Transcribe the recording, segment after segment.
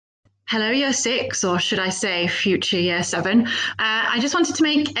Hello, year six, or should I say future year seven. I just wanted to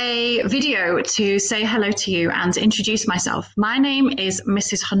make a video to say hello to you and introduce myself. My name is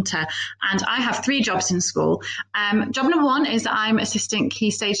Mrs. Hunter, and I have three jobs in school. Job number one is that I'm Assistant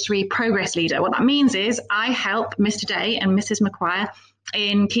Key Stage 3 Progress Leader. What that means is I help Mr. Day and Mrs. McGuire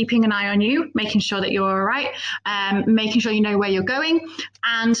in keeping an eye on you, making sure that you're all right, making sure you know where you're going.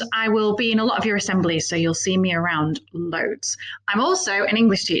 And I will be in a lot of your assemblies, so you'll see me around loads. I'm also an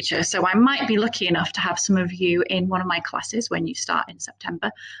English teacher, so I might be lucky enough to have some of you in one of my classes when you start in September.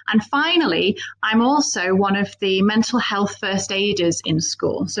 And finally, I'm also one of the mental health first aiders in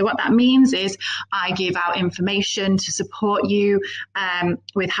school. So what that means is I give out information to support you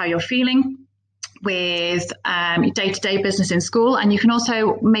with how you're feeling, with day-to-day business in school. And you can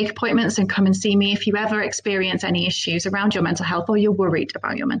also make appointments and come and see me if you ever experience any issues around your mental health or you're worried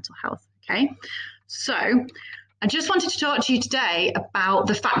about your mental health. Okay, so I just wanted to talk to you today about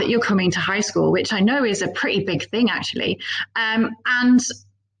the fact that you're coming to high school, which I know is a pretty big thing actually. And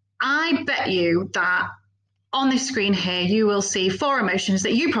I bet you that on this screen here, you will see four emotions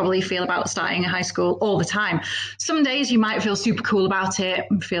that you probably feel about starting in high school all the time. Some days you might feel super cool about it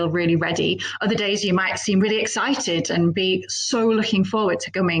and feel really ready. Other days you might seem really excited and be so looking forward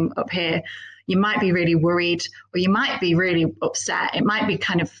to coming up here. You might be really worried, or you might be really upset. It might be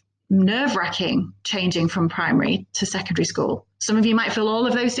kind of nerve-wracking changing from primary to secondary school. Some of you might feel all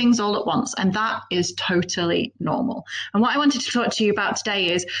of those things all at once, and that is totally normal. And what I wanted to talk to you about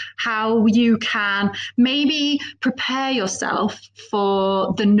today is how you can maybe prepare yourself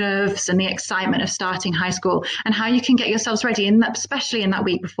for the nerves and the excitement of starting high school, and how you can get yourselves ready, especially in that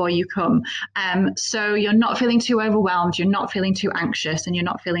week before you come. So you're not feeling too overwhelmed, you're not feeling too anxious, and you're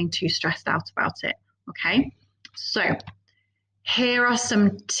not feeling too stressed out about it. Okay, so here are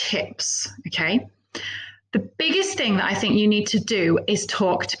some tips, okay? The biggest thing that I think you need to do is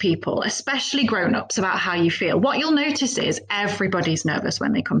talk to people, especially grown-ups, about how you feel. What you'll notice is everybody's nervous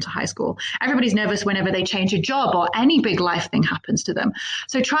when they come to high school. Everybody's nervous whenever they change a job or any big life thing happens to them.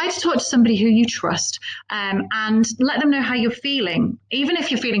 So try to talk to somebody who you trust and let them know how you're feeling, even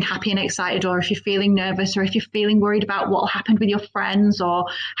if you're feeling happy and excited, or if you're feeling nervous, or if you're feling worried about what happened with your friends or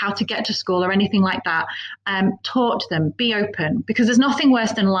how to get to school or anything like that. Talk to them, be open, because there's nothing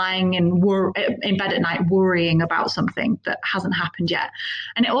worse than lying in bed at night worrying about something that hasn't happened yet.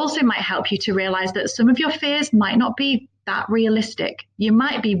 And it also might help you to realize that some of your fears might not be that realistic. You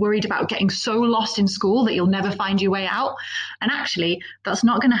might be worried about getting so lost in school that you'll never find your way out. And actually, that's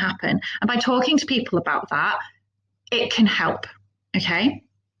not going to happen. And by talking to people about that, it can help. Okay.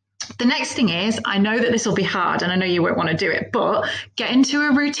 The next thing is, I know that this will be hard and I know you won't want to do it, but get into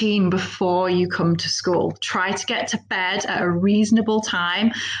a routine before you come to school. Try to get to bed at a reasonable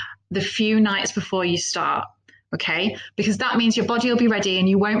time the few nights before you start, okay? Because that means your body will be ready and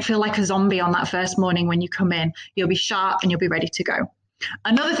you won't feel like a zombie on that first morning when you come in. You'll be sharp and you'll be ready to go.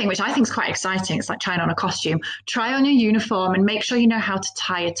 Another thing, which I think is quite exciting, it's like trying on a costume. Try on your uniform and make sure you know how to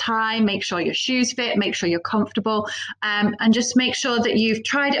tie a tie, make sure your shoes fit, make sure you're comfortable, and just make sure that you've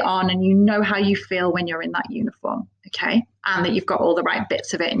tried it on and you know how you feel when you're in that uniform, okay? And that you've got all the right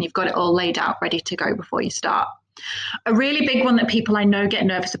bits of it and you've got it all laid out, ready to go before you start. A really big one that people I know get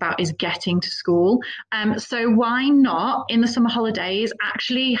nervous about is getting to school. So why not, in the summer holidays,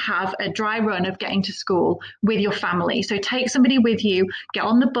 actually have a dry run of getting to school with your family? So take somebody with you, get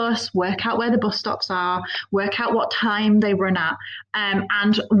on the bus, work out where the bus stops are, work out what time they run at,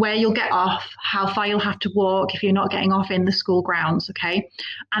 and where you'll get off, how far you'll have to walk if you're not getting off in the school grounds, okay?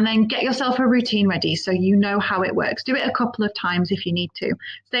 And then get yourself a routine ready so you know how it works. Do it a couple of times if you need to.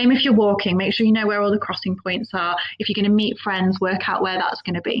 Same if you're walking, make sure you know where all the crossing points are. If you're going to meet friends, work out where that's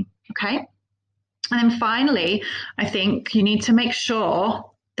going to be, okay? And then finally, I think you need to make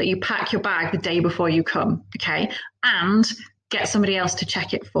sure that you pack your bag the day before you come, okay? And get somebody else to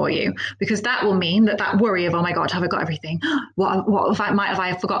check it for you, because that will mean that worry of, oh my God, have I got everything? What if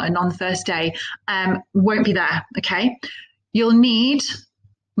I forgotten on the first day? Won't be there, okay? You'll need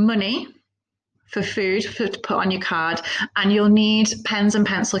money for food to put on your card, and you'll need pens and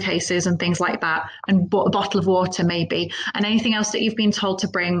pencil cases and things like that, and a bottle of water maybe, and anything else that you've been told to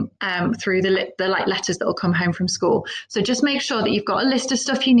bring through the like letters that will come home from school. So just make sure that you've got a list of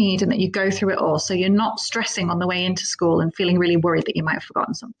stuff you need and that you go through it all, so you're not stressing on the way into school and feeling really worried that you might have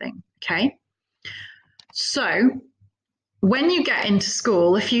forgotten something, okay? So when you get into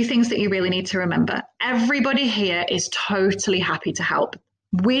school, a few things that you really need to remember. Everybody here is totally happy to help.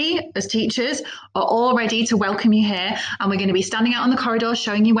 We, as teachers, are all ready to welcome you here, and we're going to be standing out on the corridor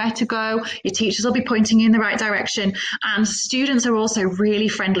showing you where to go. Your teachers will be pointing you in the right direction, and students are also really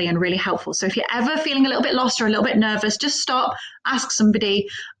friendly and really helpful. So if you're ever feeling a little bit lost or a little bit nervous, just stop, ask somebody,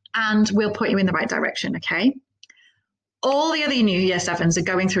 and we'll put you in the right direction, okay? All the other new year sevens are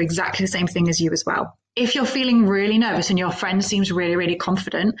going through exactly the same thing as you as well. If you're feeling really nervous and your friend seems really, really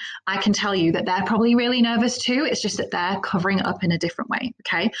confident, I can tell you that they're probably really nervous too. It's just that they're covering it up in a different way,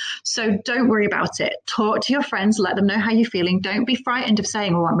 okay? So don't worry about it. Talk to your friends, let them know how you're feeling. Don't be frightened of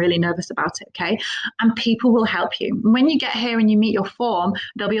saying, oh, I'm really nervous about it, okay? And people will help you. When you get here and you meet your form,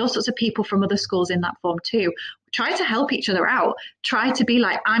 there'll be all sorts of people from other schools in that form too. Try to help each other out. Try to be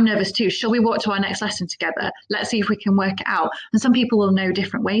like, I'm nervous too. Shall we walk to our next lesson together? Let's see if we can work it out. And some people will know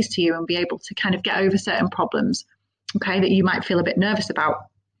different ways to you and be able to kind of get over certain problems, okay, that you might feel a bit nervous about.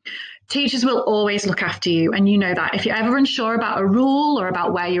 Teachers will always look after you, and you know that. If you're ever unsure about a rule or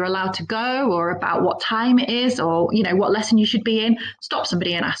about where you're allowed to go or about what time it is or, you know, what lesson you should be in, stop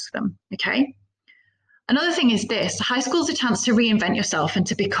somebody and ask them, okay? Another thing is this: high school is a chance to reinvent yourself and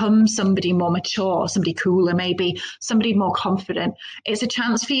to become somebody more mature, somebody cooler, maybe somebody more confident. It's a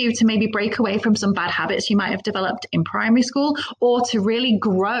chance for you to maybe break away from some bad habits you might have developed in primary school or to really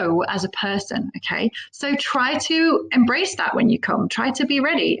grow as a person, okay? So try to embrace that when you come. Try to be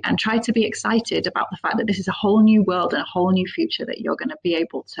ready and try to be excited about the fact that this is a whole new world and a whole new future that you're going to be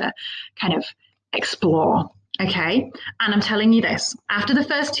able to kind of explore. Okay, and I'm telling you this, after the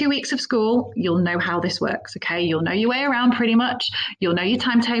first 2 weeks of school, you'll know how this works, okay? You'll know your way around pretty much. You'll know your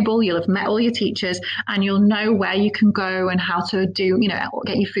timetable, you'll have met all your teachers, and you'll know where you can go and how to do, you know,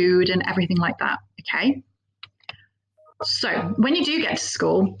 get your food and everything like that, okay? So when you do get to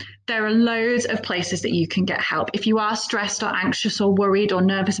school, there are loads of places that you can get help if you are stressed or anxious or worried or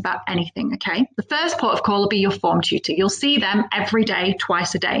nervous about anything, okay? The first port of call will be your form tutor. You'll see them every day,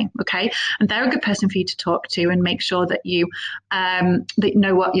 twice a day, okay? And they're a good person for you to talk to and make sure that you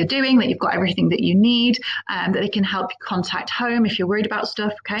know what you're doing, that you've got everything that you need, that they can help you contact home if you're worried about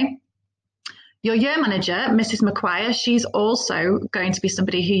stuff, okay? Your year manager, Mrs. McQuire, she's also going to be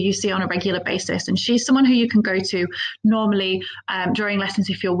somebody who you see on a regular basis. And she's someone who you can go to normally during lessons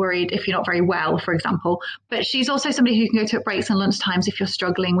if you're worried, if you're not very well, for example. But she's also somebody who you can go to at breaks and lunch times if you're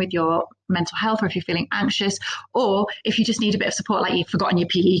struggling with your mental health or if you're feeling anxious, or if you just need a bit of support, like you've forgotten your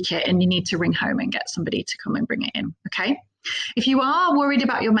PE kit and you need to ring home and get somebody to come and bring it in, okay? If you are worried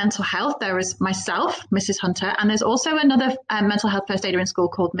about your mental health, there is myself, Mrs. Hunter, and there's also another mental health first aider in school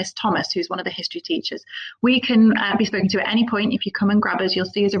called Miss Thomas, who's one of the history teachers. We can be spoken to at any point. If you come and grab us, you'll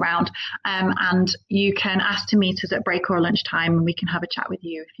see us around, and you can ask to meet us at break or lunchtime, and we can have a chat with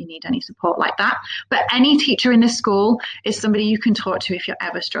you if you need any support like that. But any teacher in this school is somebody you can talk to if you're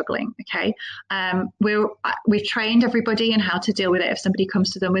ever struggling, okay? We've trained everybody in how to deal with it if somebody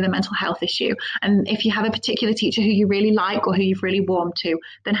comes to them with a mental health issue. And if you have a particular teacher who you really like, or who you've really warmed to,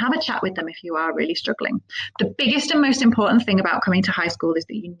 then have a chat with them if you are really struggling. The biggest and most important thing about coming to high school is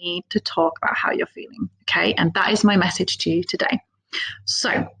that you need to talk about how you're feeling, okay? And that is my message to you today.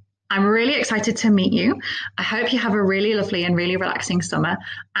 So I'm really excited to meet you. I hope you have a really lovely and really relaxing summer,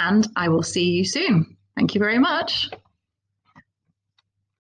 and I will see you soon. Thank you very much.